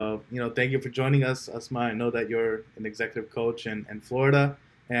So, thank you for joining us, Asma. I know that you're an executive coach in Florida.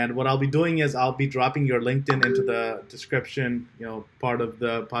 And what I'll be doing is I'll be dropping your LinkedIn into the description, part of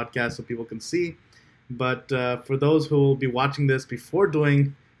the podcast so people can see. But for those who will be watching this before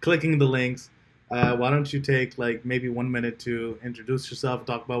clicking the links, why don't you take like maybe 1 minute to introduce yourself,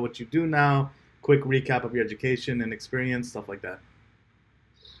 talk about what you do now, quick recap of your education and experience, stuff like that.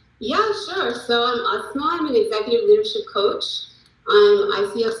 Yeah, sure. So I'm Asma. I'm an executive leadership coach. I'm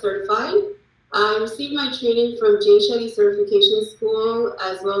ICF certified. I received my training from J. Shetty Certification School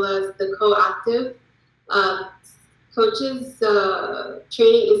as well as the Coactive Coaches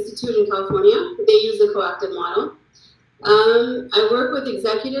Training Institute in California. They use the Coactive model. I work with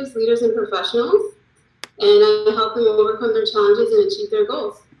executives, leaders, and professionals, and I help them overcome their challenges and achieve their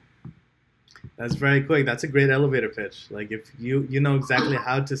goals. That's very quick. That's a great elevator pitch. Like if you know exactly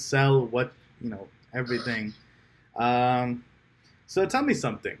how to sell what, everything. So tell me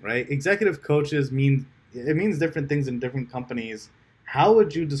something, right? Executive coaches means different things in different companies. How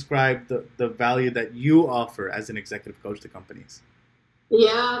would you describe the value that you offer as an executive coach to companies?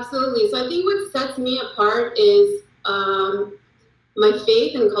 Yeah, absolutely. So I think what sets me apart is my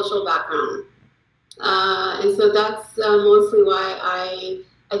faith and cultural background. And so that's mostly why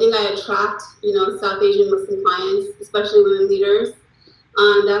I think I attract, South Asian Muslim clients, especially women leaders.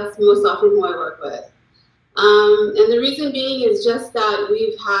 That's most often who I work with. And the reason being is just that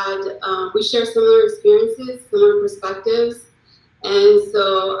we share similar experiences, similar perspectives. And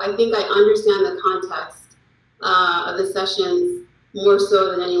so I think I understand the context of the sessions more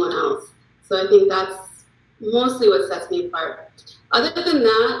so than anyone else. So I think that's mostly what sets me apart. Other than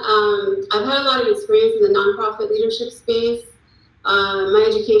that, I've had a lot of experience in the nonprofit leadership space. My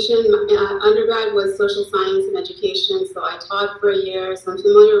education, my undergrad was social science and education, so I taught for a year, so I'm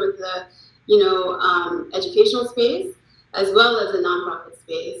familiar with the educational space as well as the nonprofit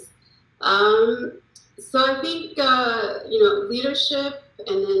space. So I think leadership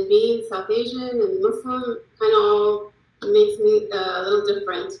and then being South Asian and Muslim kind of all makes me a little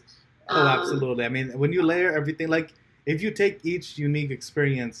different. Oh, absolutely. I mean, when you layer everything, like if you take each unique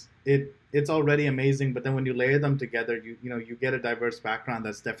experience, it's already amazing. But then when you layer them together, you get a diverse background.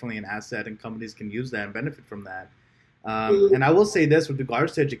 That's definitely an asset, and companies can use that and benefit from that. And I will say this with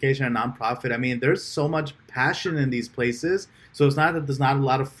regards to education and nonprofit. I mean, there's so much passion in these places. So it's not that there's not a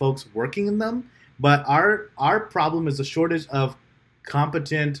lot of folks working in them, but our problem is a shortage of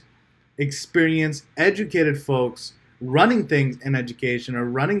competent, experienced, educated folks running things in education or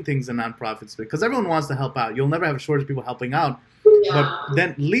running things in nonprofits, because everyone wants to help out. You'll never have a shortage of people helping out. Yeah. But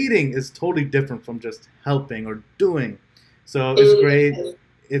then leading is totally different from just helping or doing. So it's great.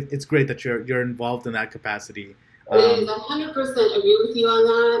 It's great that you're involved in that capacity. I 100% agree with you on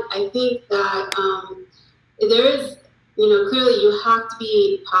that. I think that there is, clearly you have to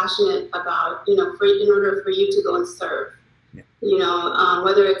be passionate about, in order for you to go and serve. Yeah.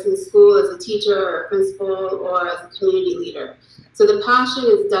 Whether it's in school as a teacher or a principal or as a community leader. So the passion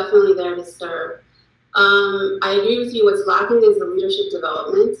is definitely there to serve. I agree with you. What's lacking is the leadership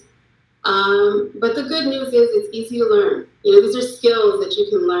development. But the good news is it's easy to learn. These are skills that you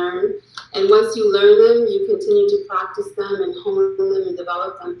can learn. And once you learn them, you continue to practice them and hone them and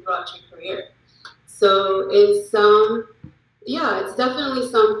develop them throughout your career. So it's definitely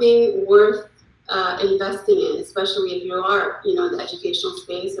something worth investing in, especially if you are, in the educational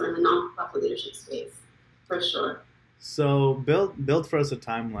space or in the nonprofit leadership space, for sure. So build for us a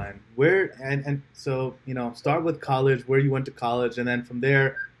timeline where and so start with college, where you went to college, and then from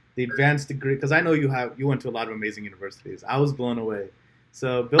there the advanced degree, because I know you went to a lot of amazing universities. I was blown away.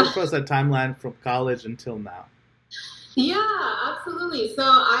 So build for us a timeline from college until now. Yeah, absolutely. So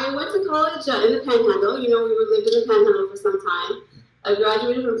I went to college in the Panhandle. We lived in the Panhandle for some time. I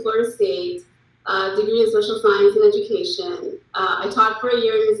graduated from Florida State, degree in social science and education. I taught for a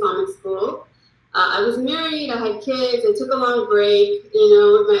year in Islamic school. I was married, I had kids, I took a long break,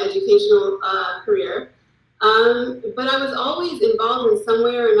 with my educational career. But I was always involved in some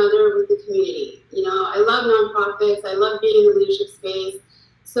way or another with the community. I love nonprofits, I love being in the leadership space.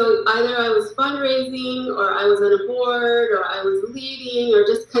 So either I was fundraising, or I was on a board, or I was leading, or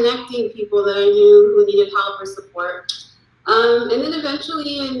just connecting people that I knew who needed help or support. And then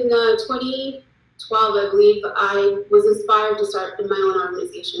eventually in 2012, I believe, I was inspired to start my own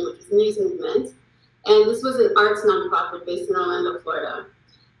organization, which was Muse Movement. And this was an arts nonprofit based in Orlando, Florida.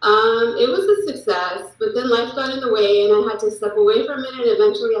 It was a success, but then life got in the way and I had to step away from it, and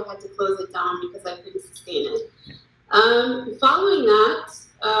eventually I had to close it down because I couldn't sustain it. Following that,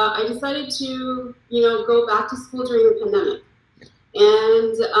 I decided to, go back to school during the pandemic.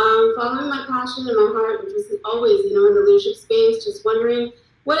 And following my passion and my heart, which was always, in the leadership space, just wondering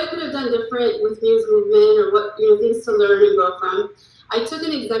what I could have done different with Muse Movement, or what, things to learn and grow from. I took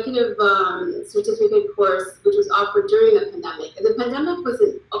an executive certificate course, which was offered during the pandemic. And the pandemic was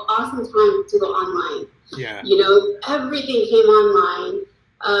an awesome time to go online. Yeah. Everything came online.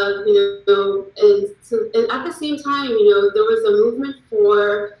 And at the same time, there was a movement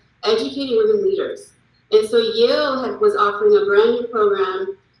for educating women leaders. And so Yale was offering a brand new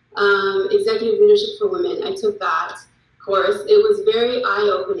program, Executive Leadership for Women. I took that course. It was very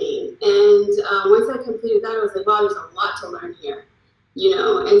eye-opening. And once I completed that, I was like, wow, there's a lot to learn here.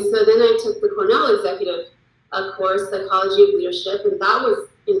 And so then I took the Cornell Executive course, Psychology of Leadership, and that was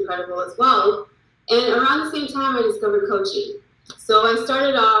incredible as well. And around the same time, I discovered coaching. So I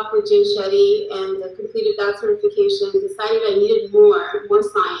started off with Jane Shetty and completed that certification, decided I needed more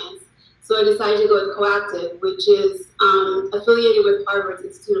science. So I decided to go with Coactive, which is affiliated with Harvard's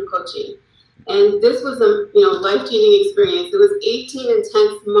Institute of Coaching. And this was a life-changing experience. It was 18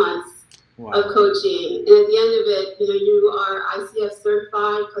 intense months of coaching. And at the end of it, you are ICF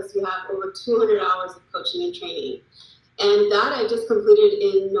certified, plus you have over 200 hours of coaching and training. And that I just completed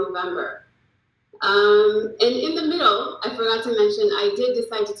in November. And in the middle, I forgot to mention, I did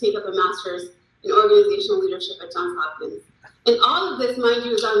decide to take up a master's in organizational leadership at Johns Hopkins. And all of this, mind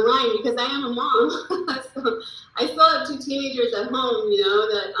you, is online because I am a mom. So I still have 2 teenagers at home,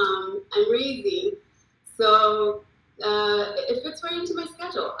 that I'm raising. So it fits right into my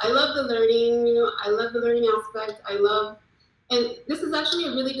schedule. I love the learning, I love the learning aspect. And this is actually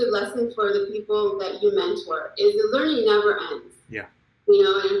a really good lesson for the people that you mentor, is the learning never ends. Yeah.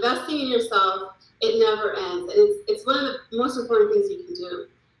 And investing in yourself, it never ends. And it's one of the most important things you can do.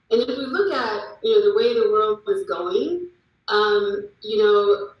 And if we look at, the way the world is going,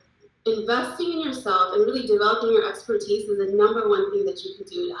 investing in yourself and really developing your expertise is the number one thing that you can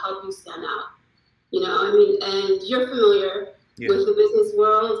do to help you stand out. And you're familiar with the business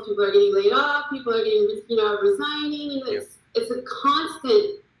world. People are getting laid off. People are getting, resigning. And it's a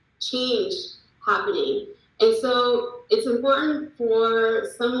constant change happening. And so it's important for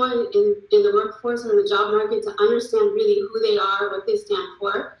someone in the workforce or in the job market to understand really who they are, what they stand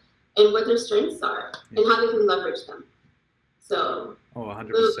for, and what their strengths are, and how they can leverage them. So,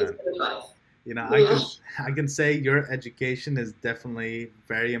 100%. I can say your education is definitely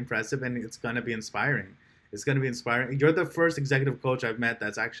very impressive, and it's going to be inspiring. It's going to be inspiring. You're the first executive coach I've met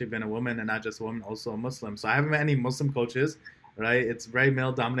that's actually been a woman, and not just a woman, also a Muslim. So I haven't met any Muslim coaches, right? It's very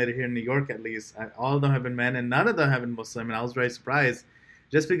male-dominated here in New York, at least. All of them have been men, and none of them have been Muslim, and I was very surprised,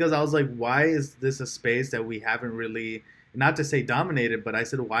 just because I was like, why is this a space that we haven't really, not to say dominated, but I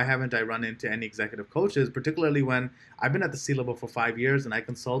said, why haven't I run into any executive coaches, particularly when I've been at the C-level for 5 years and I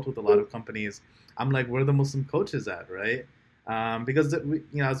consult with a lot of companies. I'm like, where are the Muslim coaches at, right? Because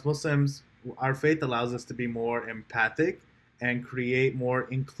as Muslims, our faith allows us to be more empathic and create more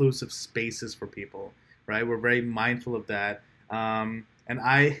inclusive spaces for people, right? We're very mindful of that. And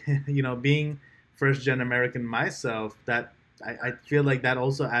I, being first-gen American myself, that I feel like that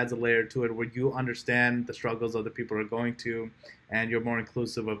also adds a layer to it, where you understand the struggles other people are going to, and you're more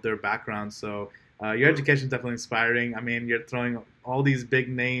inclusive of their background. So your education is definitely inspiring. I mean, you're throwing all these big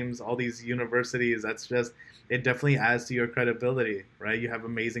names, all these universities. It definitely adds to your credibility, right? You have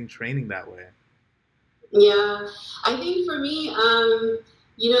amazing training that way. Yeah, I think for me,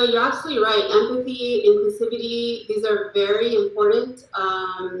 you're absolutely right. Empathy, inclusivity, these are very important,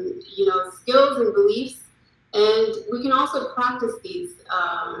 skills and beliefs. And we can also practice these,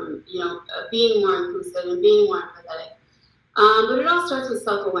 being more inclusive and being more empathetic. But it all starts with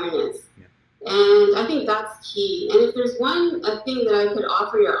self-awareness. Yeah. And I think that's key. And if there's one thing that I could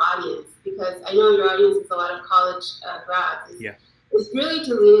offer your audience, because I know your audience is a lot of college grads, is really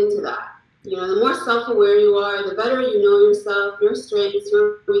to lean into that. The more self-aware you are, the better you know yourself, your strengths,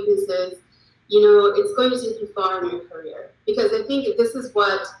 your weaknesses, it's going to take you far in your career. Because I think this is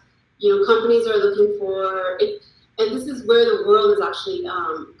what companies are looking for, and this is where the world is actually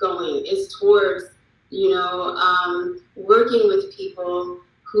going, is towards, working with people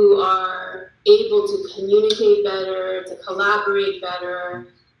who are able to communicate better, to collaborate better,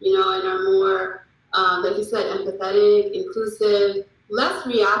 and are more, like you said, empathetic, inclusive, less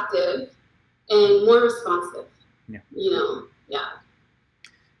reactive, and more responsive.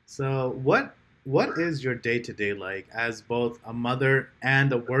 So what is your day-to-day like as both a mother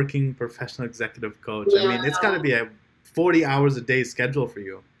and a working professional executive coach? I mean, it's got to be a 40 hours a day schedule for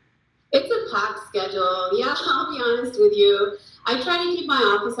you. It's a packed schedule. Yeah, I'll be honest with you. I try to keep my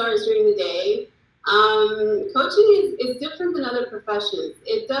office hours during the day. Coaching is different than other professions.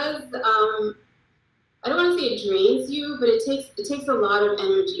 It does, I don't want to say it drains you, but it takes a lot of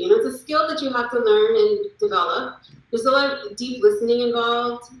energy. It's a skill that you have to learn and develop. there's a lot of deep listening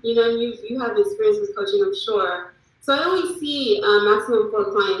involved, and you have experience with coaching, I'm sure. So I only see maximum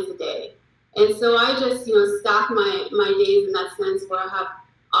 4 clients a day. And so I just, stack my days in that sense where I have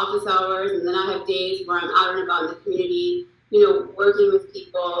office hours, and then I have days where I'm out and about in the community, working with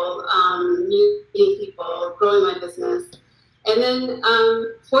people, meeting people, growing my business. And then,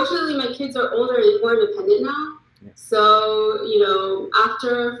 fortunately, my kids are older and more independent now. Yeah. So,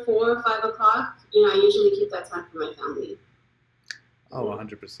 after 4 or 5 o'clock, I usually keep that time for my family. Oh,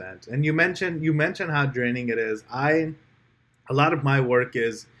 100%. And you mentioned how draining it is. A lot of my work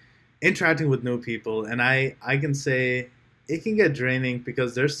is interacting with new people, and I can say it can get draining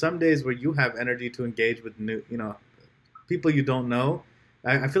because there's some days where you have energy to engage with new, people you don't know.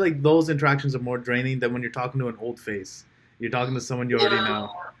 I feel like those interactions are more draining than when you're talking to an old face. You're talking to someone you already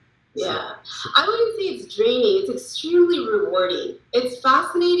know. Yeah. I wouldn't say it's draining. It's extremely rewarding. It's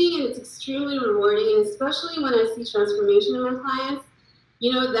fascinating and it's extremely rewarding, and especially when I see transformation in my clients,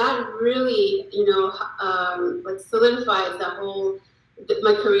 that really, like solidifies that whole,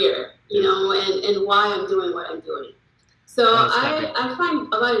 my career, and why I'm doing what I'm doing. So I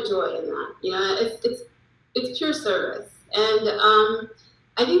find a lot of joy in that. It's pure service. And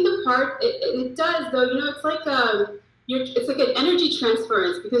I think the part it does though, it's like it's like an energy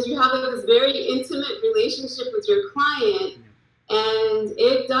transference, because you have this very intimate relationship with your client, and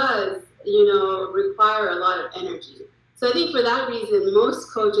it does, require a lot of energy. So I think for that reason,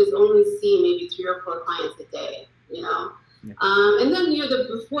 most coaches only see maybe 3 or 4 clients a day, And then,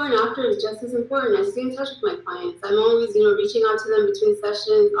 the before and after is just as important. I stay in touch with my clients. I'm always, reaching out to them between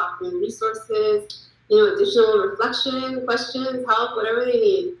sessions, offering resources, additional reflection, questions, help, whatever they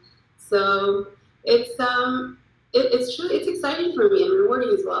need. So it's it's exciting for me and rewarding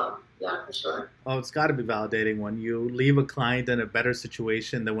as well. Yeah, for sure. Oh, it's got to be validating when you leave a client in a better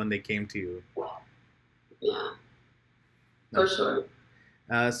situation than when they came to you. Yeah, for sure.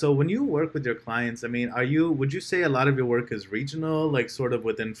 So when you work with your clients, I mean, would you say a lot of your work is regional, like sort of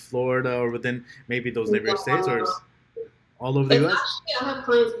within Florida or within maybe those neighboring states, or all over the U.S.? Actually, I have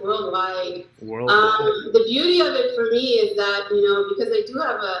clients worldwide. The beauty of it for me is that, because I do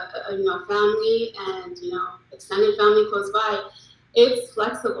have a family and, extended family close by, it's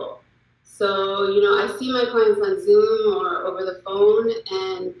flexible. So, I see my clients on Zoom or over the phone,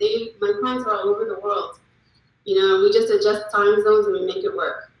 and my clients are all over the world. We just adjust time zones and we make it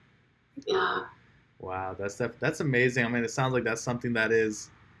work. Yeah. Wow, that's amazing. I mean, it sounds like that's something that is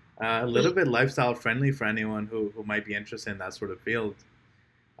a little bit lifestyle friendly for anyone who might be interested in that sort of field.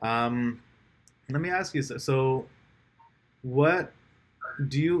 Let me ask you, so what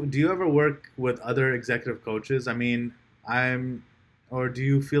do you ever work with other executive coaches? I mean, or do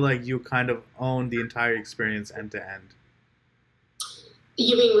you feel like you kind of own the entire experience end to end?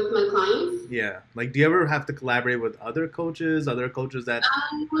 You mean with my clients? Yeah. Like, do you ever have to collaborate with other coaches that...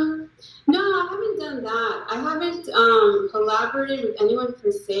 No, I haven't done that. I haven't collaborated with anyone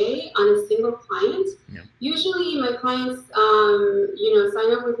per se on a single client. Yeah. Usually my clients,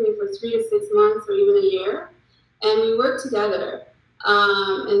 sign up with me for 3 to 6 months or even a year, and we work together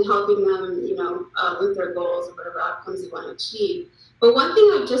in helping them, with their goals or whatever outcomes they want to achieve. But one thing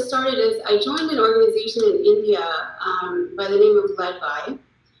I've just started is I joined an organization in India by the name of Led By.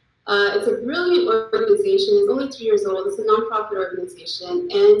 It's a brilliant organization. It's only 3 years old. It's a nonprofit organization.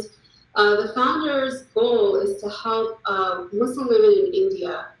 And the founder's goal is to help Muslim women in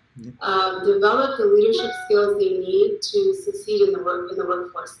India develop the leadership skills they need to succeed in the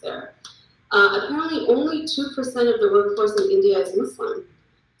workforce there. Apparently, only 2% of the workforce in India is Muslim.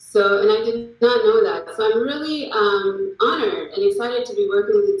 So, and I did not know that. So I'm really honored and excited to be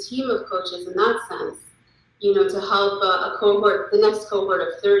working with a team of coaches in that sense, to help the next cohort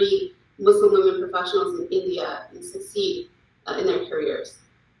of 30 Muslim women professionals in India and succeed in their careers.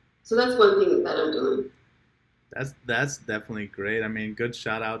 So that's one thing that I'm doing. That's definitely great. I mean, good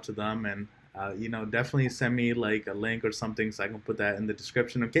shout out to them, and definitely send me like a link or something so I can put that in the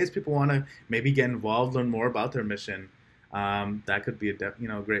description in case people want to maybe get involved, learn more about their mission. That could be a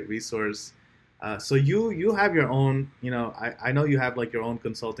great resource. So you have your own, I know you have like your own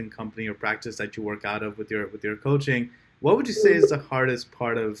consulting company or practice that you work out of with your coaching. What would you say is the hardest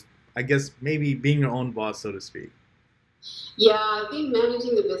part of, I guess, maybe being your own boss, so to speak? Yeah, I think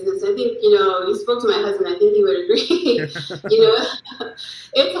managing the business. I think, you spoke to my husband. I think he would agree.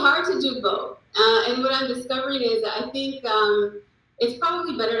 It's hard to do both. And what I'm discovering is that I think it's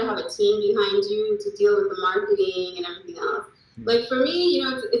probably better to have a team behind you to deal with the marketing and everything else. Like for me,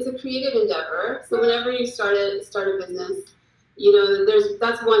 it's a creative endeavor. So whenever you start a business,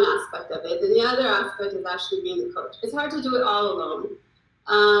 that's one aspect of it. And the other aspect is actually being the coach. It's hard to do it all alone.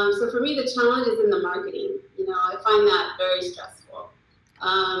 So for me, the challenge is in the marketing. I find that very stressful.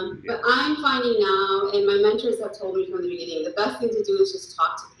 But I'm finding now, and my mentors have told me from the beginning, the best thing to do is just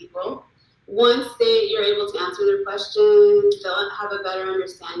talk to people. Once you're able to answer their questions, they'll have a better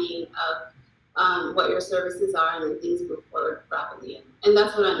understanding of what your services are, and then things move forward rapidly. And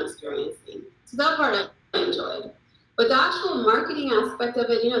that's what I'm experiencing. So that part I enjoyed. But the actual marketing aspect of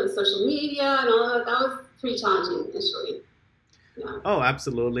it, the social media and all that was pretty challenging initially. Yeah. Oh,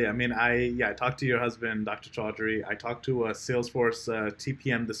 absolutely. I mean, I talked to your husband, Dr. Chaudhry. I talked to a Salesforce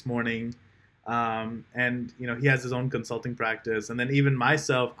TPM this morning, and he has his own consulting practice. And then even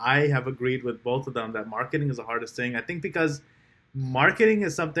myself, I have agreed with both of them that marketing is the hardest thing. I think because marketing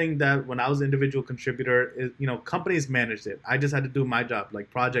is something that when I was an individual contributor, companies managed it. I just had to do my job,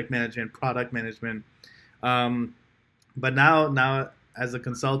 like project management, product management. But now as a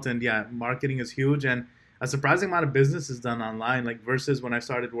consultant, yeah, marketing is huge, and a surprising amount of business is done online. Like versus when I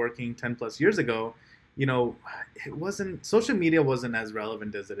started working 10 plus years ago, it wasn't social media wasn't as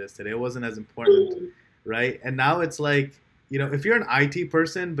relevant as it is today. It wasn't as important, right? And now it's like if you're an IT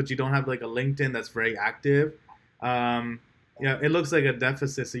person but you don't have like a LinkedIn that's very active, it looks like a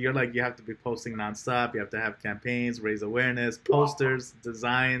deficit. So you have to be posting nonstop. You have to have campaigns, raise awareness, posters,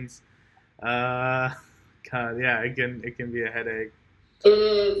 designs. God, yeah, it can be a headache.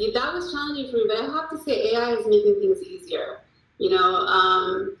 That was challenging for me, but I have to say AI is making things easier.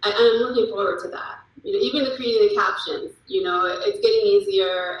 And I'm looking forward to that. Even creating the captions, it's getting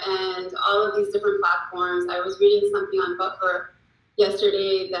easier, and all of these different platforms. I was reading something on Buffer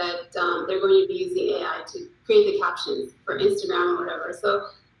yesterday that they're going to be using AI to create the captions for Instagram or whatever. So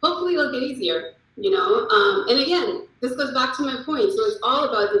hopefully it'll get easier. And again, this goes back to my point. So it's all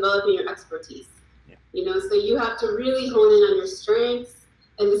about developing your expertise. So you have to really hone in on your strengths,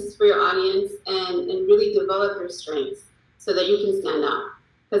 and this is for your audience, and really develop your strengths so that you can stand out.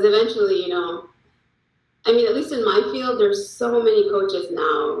 Because eventually, at least in my field, there's so many coaches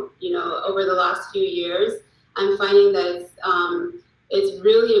now, over the last few years, I'm finding that it's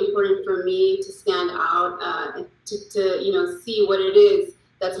really important for me to stand out, to see what it is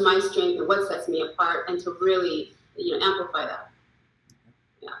that's my strength and what sets me apart, and to really, amplify that.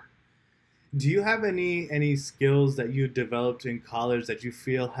 Do you have any skills that you developed in college that you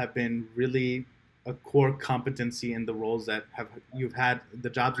feel have been really a core competency in the roles that you've had, the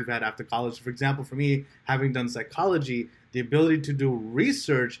jobs you've had after college? For example, for me, having done psychology, the ability to do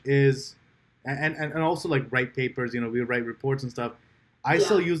research is, and also like write papers, we write reports and stuff. I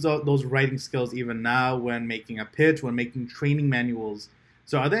still use those writing skills even now when making a pitch, when making training manuals.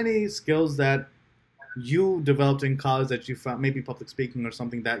 So are there any skills that you developed in college that you found, maybe public speaking or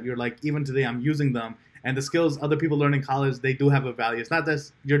something, that you're like, even today I'm using them, and the skills other people learn in college, they do have a value? It's not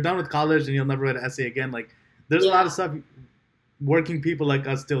that you're done with college and you'll never write an essay again. Like there's a lot of stuff working people like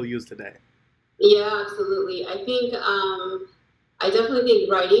us still use today. Yeah, absolutely. I think I definitely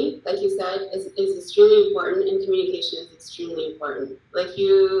think writing, like you said, is extremely important, and communication is extremely important.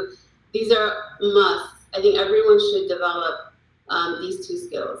 These are musts. I think everyone should develop these two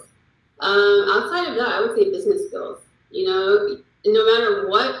skills. Outside of that, I would say business skills. No matter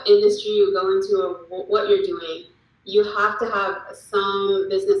what industry you go into or what you're doing, you have to have some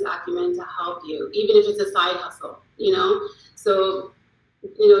business acumen to help you, even if it's a side hustle. So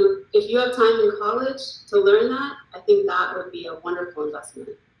if you have time in college to learn that, I think that would be a wonderful investment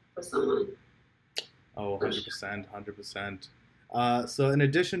for someone. Oh, 100%, 100%. So in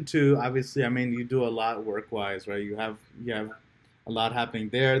addition to, obviously, you do a lot work-wise, right? You have a lot happening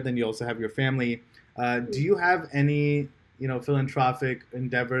there. Then you also have your family. Do you have any, philanthropic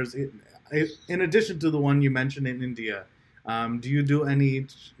endeavors in addition to the one you mentioned in India? Do you do any,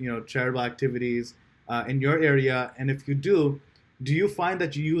 charitable activities in your area? And if you do you find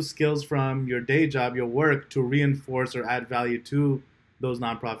that you use skills from your day job, your work, to reinforce or add value to those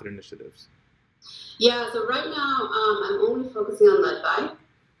nonprofit initiatives? Yeah. So right now, I'm only focusing on Led By,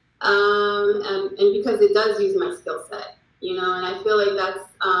 and because it does use my skill set. And I feel like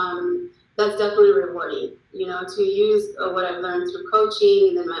that's definitely rewarding, to use what I've learned through coaching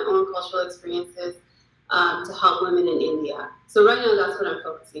and then my own cultural experiences to help women in India. So right now, that's what I'm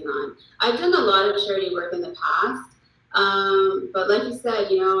focusing on. I've done a lot of charity work in the past, but like you said,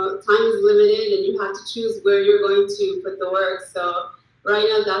 time is limited, and you have to choose where you're going to put the work. So right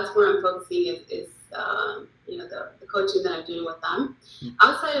now, that's where I'm focusing is the coaching that I'm doing with them.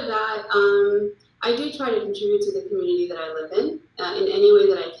 Outside of that, I do try to contribute to the community that I live in any way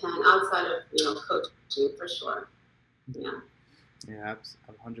that I can, outside of coaching, for sure. Yeah. Yeah,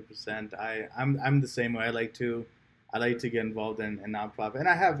 100%. I'm the same way. I like to get involved in nonprofit, and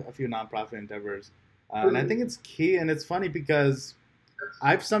I have a few nonprofit endeavors, and I think it's key. And it's funny because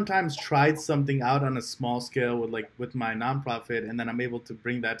I've sometimes tried something out on a small scale with my nonprofit, and then I'm able to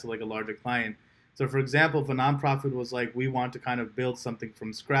bring that to like a larger client. So, for example, if a nonprofit was like, we want to kind of build something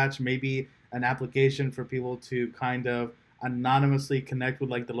from scratch, maybe an application for people to kind of anonymously connect with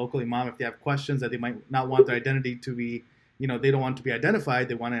like the local imam if they have questions that they might not want their identity to be, they don't want to be identified.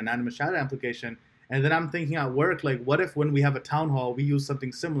 They want an anonymous chat application. And then I'm thinking at work, like, what if when we have a town hall, we use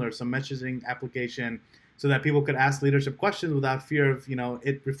something similar, some messaging application, so that people could ask leadership questions without fear of,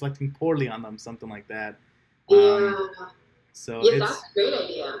 it reflecting poorly on them, something like that. Yeah. So Yeah, that's a great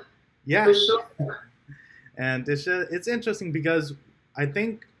idea. Yeah. For sure. And it's interesting because I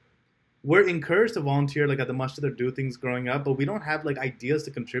think we're encouraged to volunteer like at the much to do things growing up, but we don't have like ideas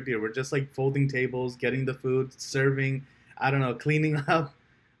to contribute. We're just like folding tables, getting the food, serving, I don't know, cleaning up.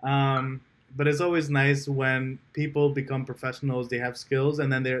 But it's always nice when people become professionals, they have skills,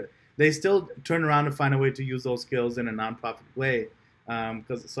 and then they still turn around and find a way to use those skills in a nonprofit way.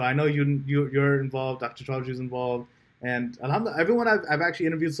 So I know you're involved, Dr. Chaudhry's involved, and alhamdulillah, everyone I've actually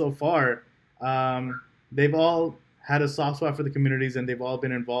interviewed so far, they've all had a soft spot for the communities, and they've all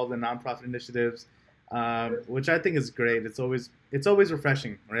been involved in nonprofit initiatives, which I think is great. It's always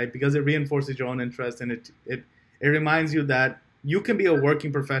refreshing, right? Because it reinforces your own interest, and it reminds you that you can be a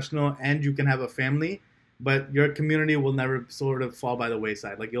working professional and you can have a family, but your community will never sort of fall by the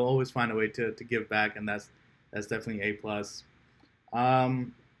wayside. Like, you'll always find a way to give back, and that's definitely A plus.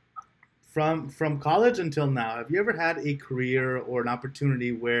 From college until now, have you ever had a career or an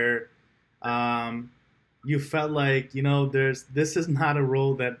opportunity where you felt like, this is not a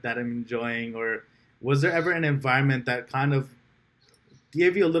role that I'm enjoying, or was there ever an environment that kind of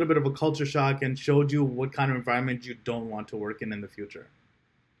gave you a little bit of a culture shock and showed you what kind of environment you don't want to work in the future?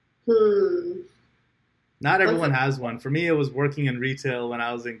 Not everyone has one. For me, it was working in retail when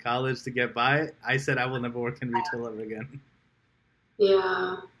I was in college to get by. I said I will never work in retail ever again.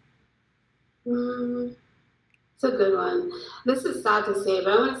 Yeah. It's a good one. This is sad to say,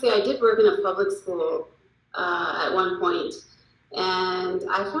 but I want to say I did work in a public school at one point, and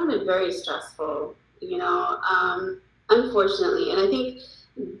I found it very stressful, unfortunately. And I think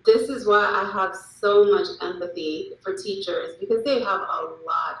this is why I have so much empathy for teachers, because they have a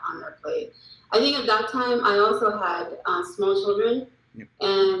lot on their plate. I think at that time I also had small children. Yep.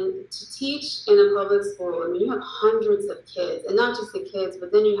 And to teach in a public school, I mean, you have hundreds of kids, and not just the kids,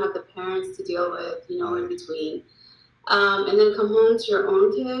 but then you have the parents to deal with, in between. And then come home to your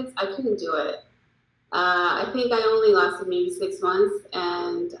own kids. I couldn't do it. I think I only lasted maybe 6 months,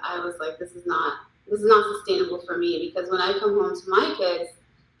 and I was like, this is not sustainable for me, because when I come home to my kids,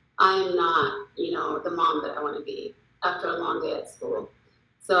 I'm not, the mom that I want to be after a long day at school.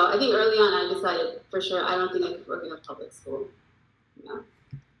 So I think early on I decided for sure I don't think I could work in a public school. Yeah.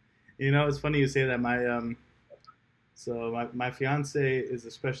 It's funny you say that. My fiance is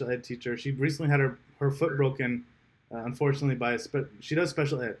a special ed teacher. She recently had her foot broken, unfortunately, she does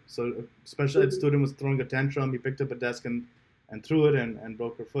special ed. So a special ed student was throwing a tantrum. He picked up a desk and threw it and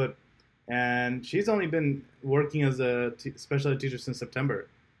broke her foot. And she's only been working as a special ed teacher since September.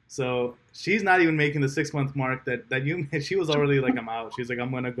 So she's not even making the 6-month mark that you made. She was already like, I'm out. She's like,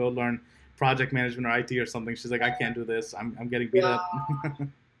 I'm going to go learn project management or IT or something. She's like, I can't do this. I'm getting beat up.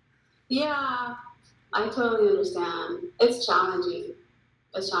 Yeah, I totally understand. It's challenging.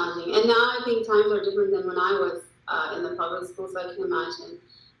 And now I think times are different than when I was in the public school, so I can imagine,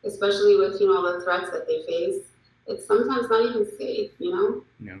 especially with, all the threats that they face. It's sometimes not even safe,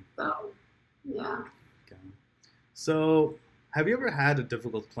 Yeah. So, yeah. Okay. So, have you ever had a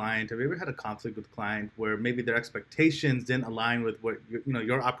difficult client? Have you ever had a conflict with a client where maybe their expectations didn't align with what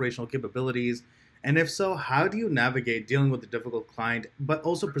your operational capabilities? And if so, how do you navigate dealing with a difficult client, but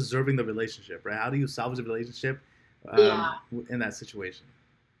also preserving the relationship, right? How do you salvage the relationship in that situation?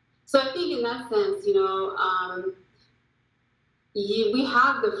 So I think in that sense, we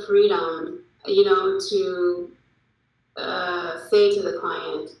have the freedom, to say to the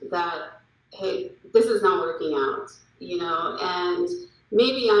client that, hey, this is not working out. And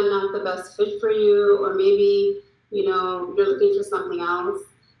maybe I'm not the best fit for you, or maybe, you're looking for something else.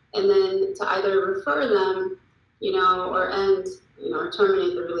 And then to either refer them, or end, or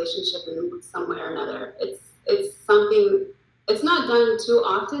terminate the relationship in some way or another. It's something, it's not done too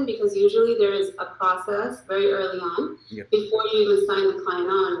often, because usually there is a process very early on. Yep. Before you even sign the client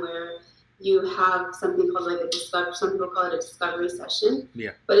on, where you have something called like a discovery, some people call it a discovery session.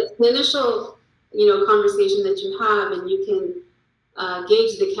 Yeah. But it's the initial conversation that you have, and you can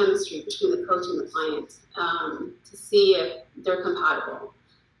gauge the chemistry between the coach and the client to see if they're compatible.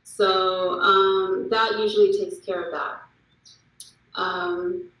 So that usually takes care of that.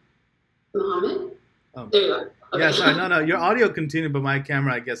 Mohammed? Oh. There you are. Yeah, Okay. sorry. No, your audio continued, but my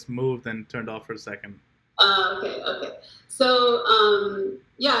camera, I guess, moved and turned off for a second. Okay. So,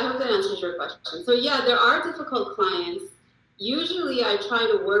 yeah, I hope that answers your question. So, yeah, there are difficult clients. Usually, I try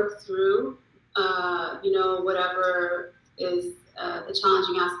to work through, whatever is the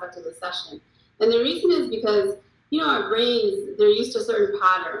challenging aspect of the session. And the reason is because, our brains, they're used to certain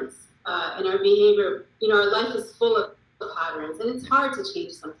patterns, and our behavior, our life is full of patterns, and it's hard to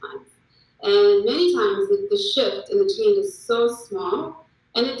change sometimes. And many times, the shift and the change is so small,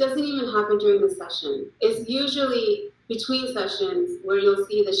 and it doesn't even happen during the session. It's usually between sessions where you'll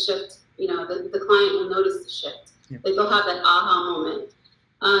see the shift, the client will notice the shift. Yeah. Like they'll have that aha moment.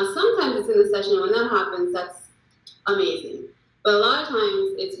 Sometimes it's in the session, and when that happens, that's amazing. But a lot of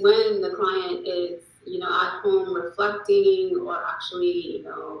times it's when the client is, at home reflecting or actually,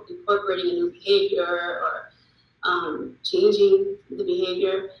 incorporating a new behavior or changing the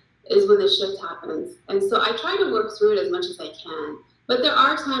behavior is when the shift happens. And so I try to work through it as much as I can. But there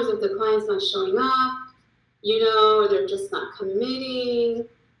are times if the client's not showing up, or they're just not committing,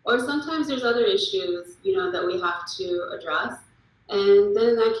 or sometimes there's other issues, that we have to address. And then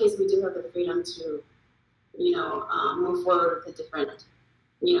in that case, we do have the freedom to, move forward with a different,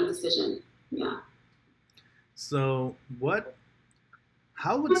 decision. Yeah. So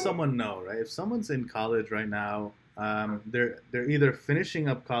how would someone know, right? If someone's in college right now, they're either finishing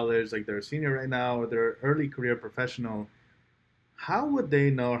up college, like they're a senior right now, or they're early career professional. How would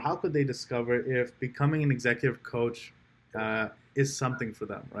they know, or how could they discover if becoming an executive coach is something for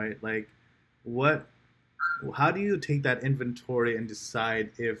them, right? Like, how do you take that inventory and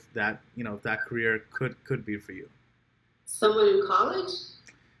decide if that, if that career could be for you? Someone in college?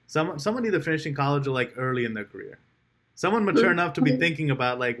 Someone either finishing college or like early in their career. Someone mature enough to be thinking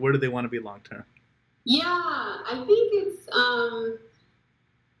about like, where do they want to be long term? Yeah, I think it's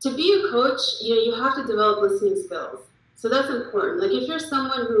to be a coach, you have to develop listening skills. So that's important. Like if you're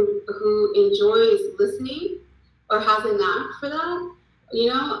someone who enjoys listening or has a knack for that,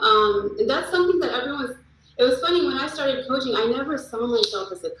 and that's something that it was funny when I started coaching, I never saw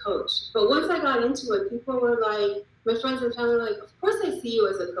myself as a coach. But once I got into it, people were like, my friends and family were like, of course I see you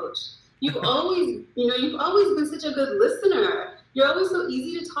as a coach. You've always been such a good listener. You're always so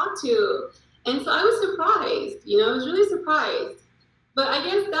easy to talk to. And so I was surprised, I was really surprised. But I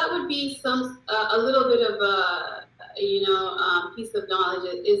guess that would be a little bit of a, piece of knowledge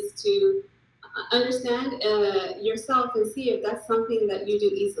is to understand yourself and see if that's something that you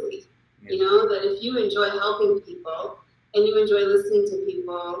do easily. That if you enjoy helping people and you enjoy listening to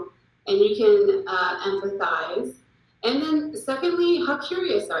people and you can empathize. And then secondly, how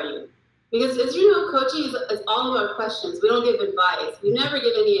curious are you? Because as you know, coaching is all about questions. We don't give advice. We never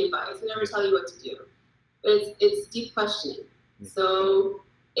give any advice. We never tell you what to do. But it's deep questioning. So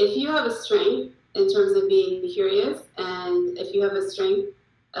if you have a strength in terms of being curious, and if you have a strength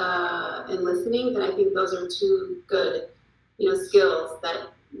in listening, then I think those are two good, skills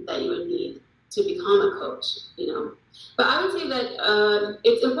that you would need to become a coach, But I would say that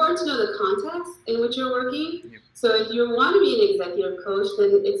it's important to know the context in which you're working. Yep. So if you want to be an executive coach,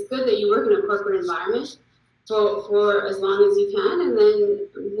 then it's good that you work in a corporate environment for as long as you can, and then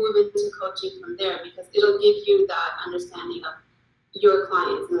move into coaching from there, because it'll give you that understanding of your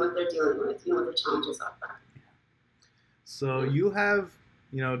clients and what they're dealing with, what their challenges are. So you have,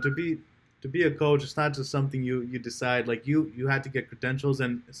 to be a coach, it's not just something you decide. Like you had to get credentials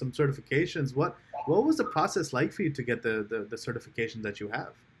and some certifications. What was the process like for you to get the certifications that you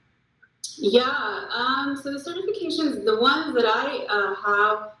have? Yeah, so the certifications, the ones that I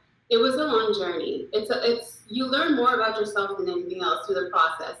have, it was a long journey. It's you learn more about yourself than anything else through the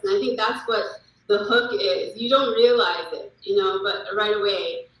process, and I think that's what the hook is. You don't realize it, but right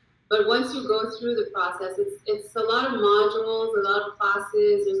away. But once you go through the process, it's a lot of modules, a lot of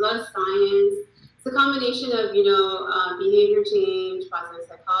classes. There's a lot of science. It's a combination of behavior change, positive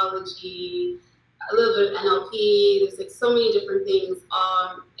psychology, a little bit of NLP. There's like so many different things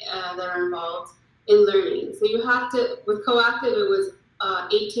that are involved in learning. So you have to, with Coactive, it was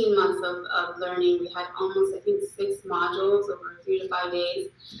 18 months of learning. We had almost, I think, 6 modules over 3 to 5 days.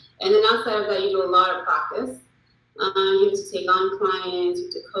 And then outside of that, you do a lot of practice. You have to take on clients, you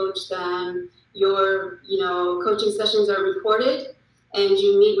have to coach them. Your, coaching sessions are recorded, and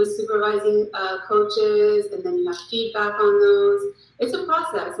you meet with supervising coaches, and then you have feedback on those. It's a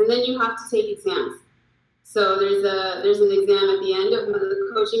process, and then you have to take exams. So there's an exam at the end of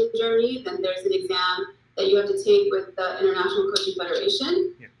the coaching journey. Then there's an exam that you have to take with the International Coaching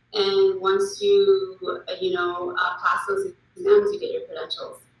Federation. Yeah. And once you pass those exams, you get your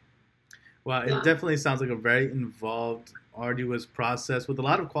credentials. Well, it definitely sounds like a very involved, arduous process with a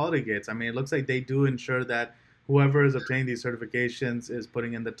lot of quality gates. I mean, it looks like they do ensure that whoever is obtaining these certifications is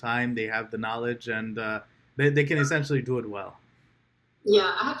putting in the time, they have the knowledge, and they can essentially do it well.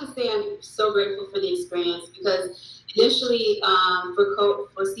 Yeah, I have to say I'm so grateful for the experience because initially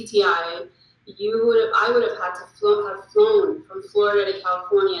for CTI, I would have had to have flown from Florida to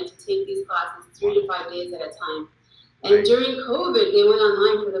California to take these classes 3 to 5 days at a time. And Right. during COVID, they went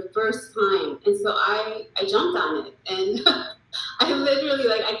online for the first time, and so I jumped on it, and I literally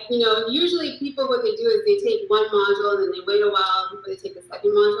usually people what they do is they take one module and then they wait a while before they take the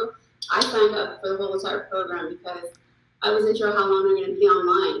second module. I signed up for the whole entire program because I wasn't sure how long they're going to be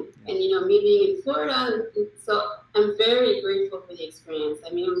online. And, me being in Florida, so I'm very grateful for the experience. I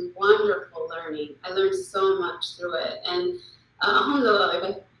mean, it was wonderful learning. I learned so much through it. And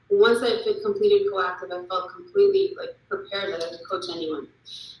alhamdulillah, once I completed Coactive, I felt completely prepared that I could coach anyone.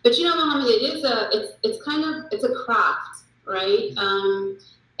 But Mohammed, it's a craft, right? And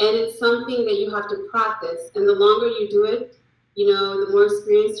it's something that you have to practice. And the longer you do it, the more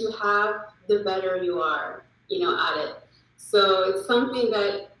experience you have, the better you are, at it. So it's something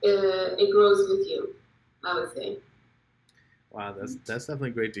that it grows with you, I would say. Wow, that's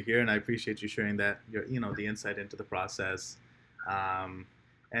definitely great to hear, and I appreciate you sharing that. The insight into the process.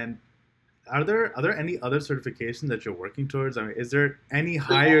 And are there any other certifications that you're working towards? I mean, is there any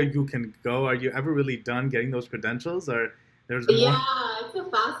higher you can go? Are you ever really done getting those credentials, or there's more? Yeah, it's a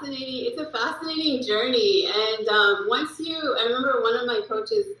fascinating journey. And I remember one of my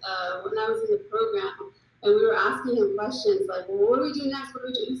coaches when I was in the program. And we were asking him questions like, well, what do we do next? What do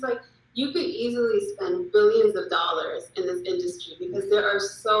we do? He's like, you could easily spend billions of dollars in this industry because there are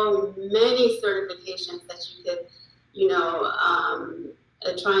so many certifications that you could,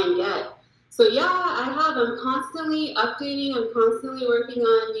 try and get. So yeah, I'm constantly updating. I'm constantly working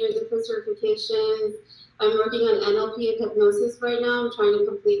on different certifications. I'm working on NLP and hypnosis right now. I'm trying to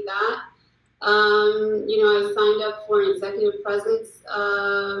complete that. I signed up for an executive presence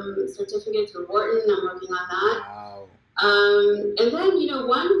certificate through Wharton. I'm working on that. Wow. And then,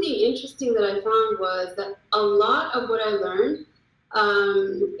 one thing interesting that I found was that a lot of what I learned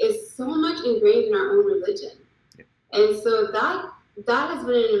is so much ingrained in our own religion. Yeah. And so that has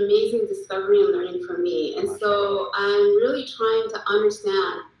been an amazing discovery and learning for me. And so I'm really trying to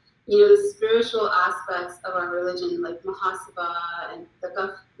understand the spiritual aspects of our religion, like muhasabah and the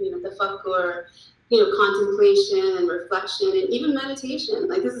tafakkur, contemplation and reflection, and even meditation.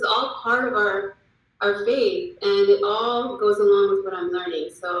 Like this is all part of our faith, and it all goes along with what I'm learning.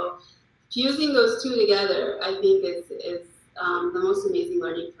 So fusing those two together, I think is the most amazing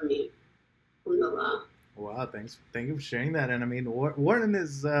learning for me. Alhamdulillah. Wow, thank you for sharing that. And I mean, Wharton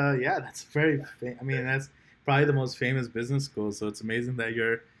is that's that's probably the most famous business school. So it's amazing that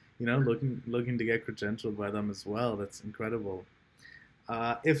you're looking to get credentialed by them as well. That's incredible.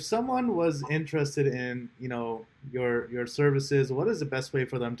 If someone was interested in, your services, what is the best way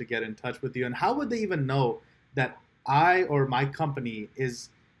for them to get in touch with you? And how would they even know that I or my company is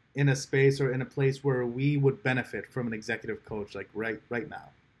in a space or in a place where we would benefit from an executive coach, like right now?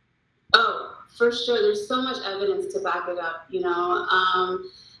 Oh, for sure. There's so much evidence to back it up,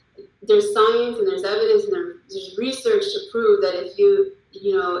 There's science and there's evidence and there's research to prove that if you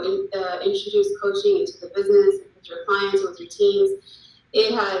introduce coaching into the business with your clients, with your teams,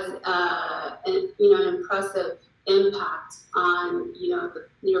 it has an impressive impact on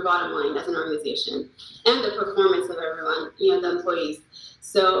your bottom line as an organization and the performance of everyone, the employees.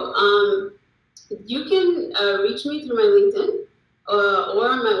 So you can reach me through my LinkedIn or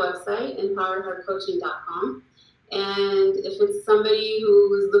on my website, empoweredheartcoaching.com. And if it's somebody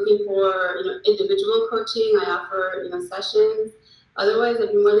who's looking for individual coaching, I offer sessions. Otherwise,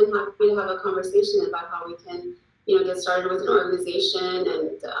 I'd be more than happy to have a conversation about how we can get started with an organization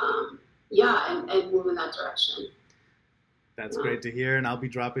and move in that direction. That's great to hear, and I'll be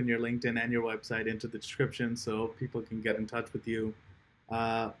dropping your LinkedIn and your website into the description so people can get in touch with you.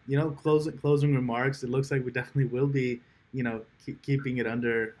 Closing remarks. It looks like we definitely will be keeping it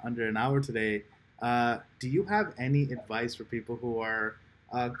under an hour today. Do you have any advice for people who are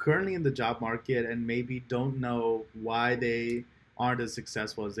currently in the job market and maybe don't know why they aren't as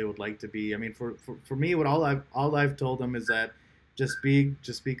successful as they would like to be? I mean, for me, what all I've told them is that just be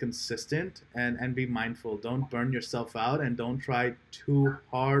consistent and be mindful. Don't burn yourself out and don't try too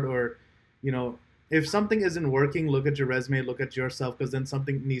hard, or if something isn't working, look at your resume, look at yourself, because then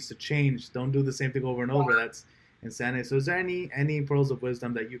something needs to change. Don't do the same thing over and over. That's insanity. So is there any pearls of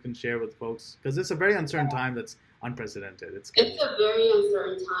wisdom that you can share with folks? Because it's a very uncertain time that's unprecedented. It's a very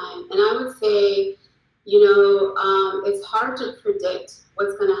uncertain time. And I would say, it's hard to predict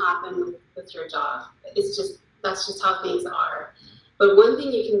what's going to happen with your job. That's just how things are. But one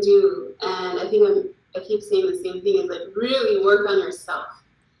thing you can do, and I think I keep saying the same thing, is like really work on yourself.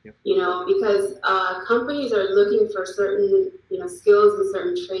 Yep. Because companies are looking for certain, skills and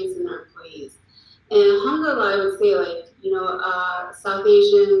certain traits in their employees. And alhamdulillah, I would say, like, South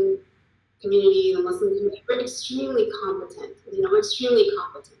Asian community, the Muslim community, we're extremely competent, extremely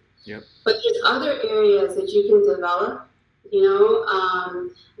competent. Yep. But there's other areas that you can develop,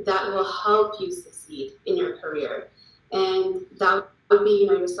 that will help you succeed in your career. And that would be,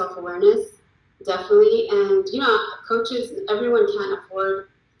 your self-awareness, definitely. And, coaches, everyone can't afford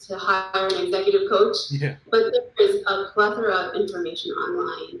to hire an executive coach, but there is a plethora of information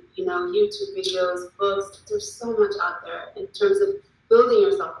online, YouTube videos, books. There's so much out there in terms of building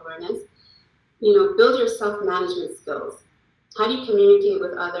your self-awareness. Build your self-management skills. How do you communicate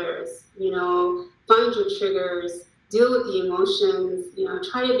with others? Find your triggers, deal with the emotions,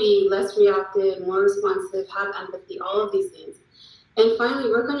 try to be less reactive, more responsive, have empathy, all of these things. And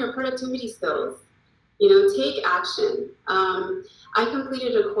finally, work on your productivity skills. Take action. I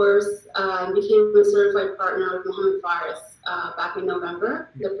completed a course and became a certified partner with Mohammed Faris back in November,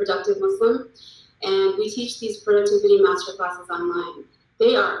 the Productive Muslim. And we teach these productivity masterclasses online.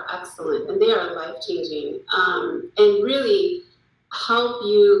 They are excellent and they are life-changing, and really help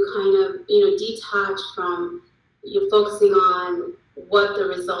you kind of, detach from you focusing on what the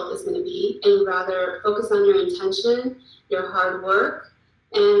result is going to be, and rather focus on your intention, your hard work,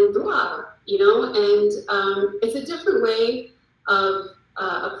 and dua, and it's a different way of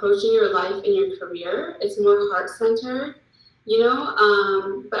approaching your life and your career. It's more heart-centered,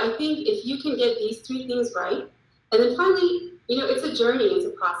 but I think if you can get these three things right, and then finally, it's a journey, it's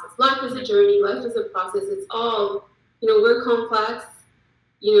a process. Life is a journey, life is a process. It's all, we're complex,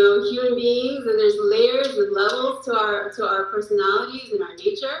 human beings, and there's layers and levels to our personalities and our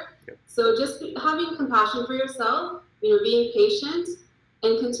nature. Yep. So just having compassion for yourself, being patient,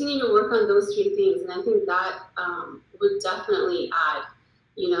 and continue to work on those three things. And I think that would definitely add,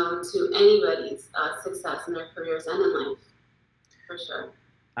 to anybody's success in their careers and in life, for sure.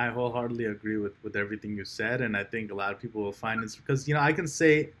 I wholeheartedly agree with everything you said, and I think a lot of people will find this because I can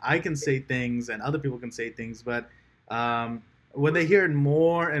say things and other people can say things, but when they hear it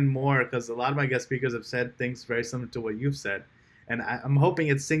more and more, because a lot of my guest speakers have said things very similar to what you've said, and I'm hoping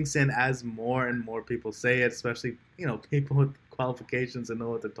it sinks in as more and more people say it, especially people with qualifications and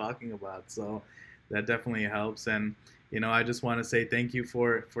know what they're talking about. So that definitely helps, and I just want to say thank you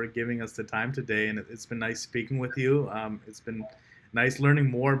for giving us the time today, and it's been nice speaking with you. It's been nice learning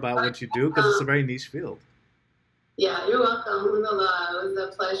more about what you do because it's a very niche field. Yeah, you're welcome. It was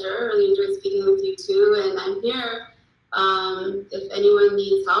a pleasure. I really enjoyed speaking with you too, and I'm here. If anyone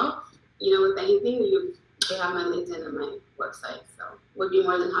needs help, with anything, they have my LinkedIn and my website, so would be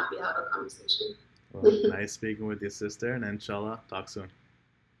more than happy to have a conversation. Well, nice speaking with your sister, and inshallah, talk soon.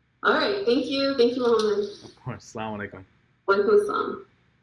 All right, thank you, Mohammed. Of course, Assalamu alaikum. Walaikum assalam.